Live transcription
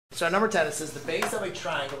So number 10, it says the base of a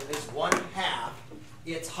triangle is 1/2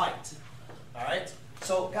 its height. All right?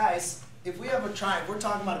 So guys, if we have a triangle, we're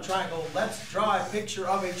talking about a triangle, let's draw a picture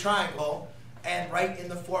of a triangle and write in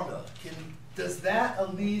the formula. Does that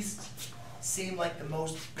at least seem like the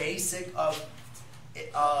most basic of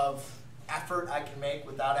effort I can make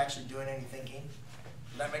without actually doing any thinking?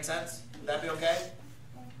 Does that make sense? Would that be okay?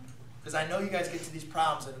 Because I know you guys get to these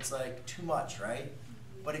problems and it's like too much, right?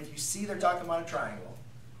 But if you see they're talking about a triangle,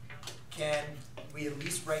 can we at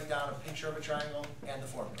least write down a picture of a triangle and the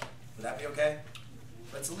formula? Would that be okay?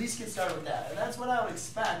 Let's at least get started with that. And that's what I would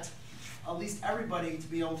expect at least everybody to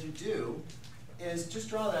be able to do, is just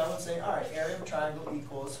draw that and say, all right, area of a triangle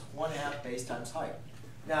equals 1/2 base times height.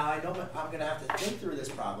 Now I know I'm going to have to think through this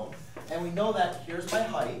problem, and we know that here's my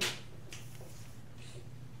height,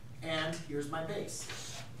 and here's my base.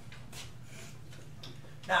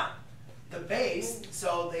 Now, the base,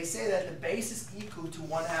 so they say that the base is equal to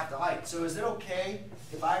 1/2 the height. So is it okay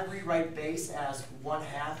if I rewrite base as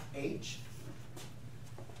 1/2 h?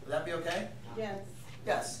 Would that be okay? Yes.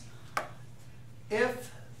 Yes. If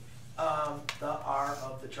the R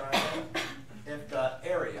of the triangle, if the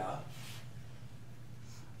area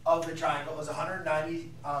of the triangle is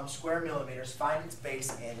 190 square millimeters, find its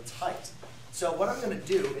base and its height. So what I'm going to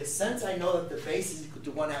do is, since I know that the base is equal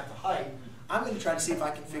to 1/2 the height, I'm going to try to see if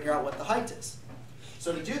I can figure out what the height is.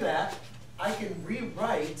 So to do that, I can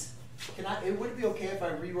rewrite, would it be okay if I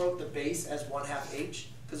rewrote the base as 1/2 h?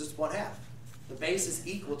 Because it's 1/2. The base is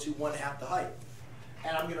equal to 1/2 the height.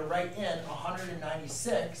 And I'm going to write in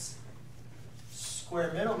 196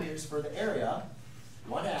 square millimeters for the area,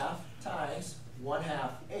 1/2 times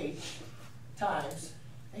 1/2 h times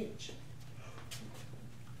h.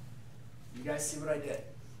 You guys see what I did?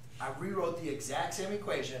 I rewrote the exact same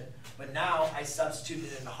equation, but now I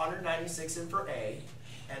substituted in 196 in for A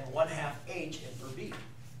and 1/2 h in for B.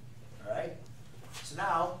 All right? So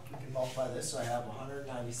now we can multiply this. So I have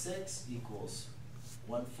 196 equals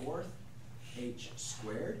 1/4 h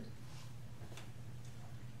squared.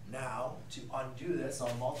 Now, to undo this,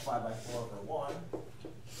 I'll multiply by 4/1.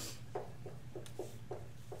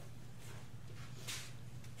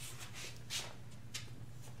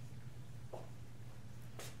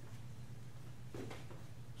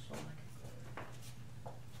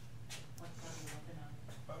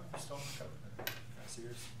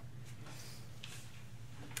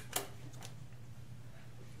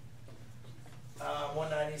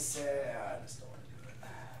 Serious? I just don't want to do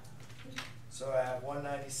it. So I have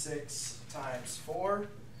 196 times 4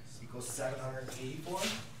 equals 784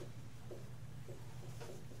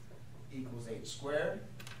 equals h squared.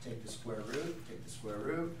 Take the square root, take the square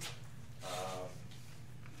root.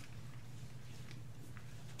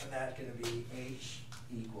 And that's going to be h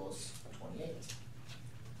equals 28.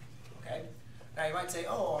 Okay? Now you might say,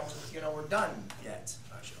 oh, we're done yet.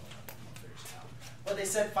 Well, they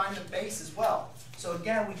said find the base as well. So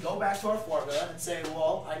again, we go back to our formula and say,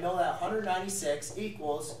 well, I know that 196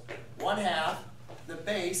 equals 1/2 the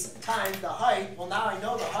base times the height. Well, now I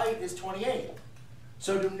know the height is 28.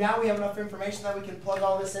 So now we have enough information that we can plug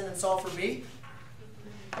all this in and solve for B?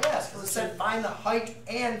 Yes, because it said find the height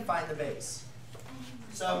and find the base.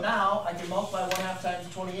 So now I can multiply 1/2 times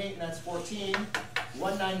 28, and that's 14.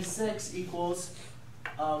 196 equals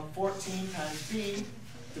 14 times B.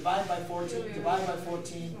 Divide by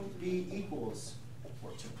 14, B equals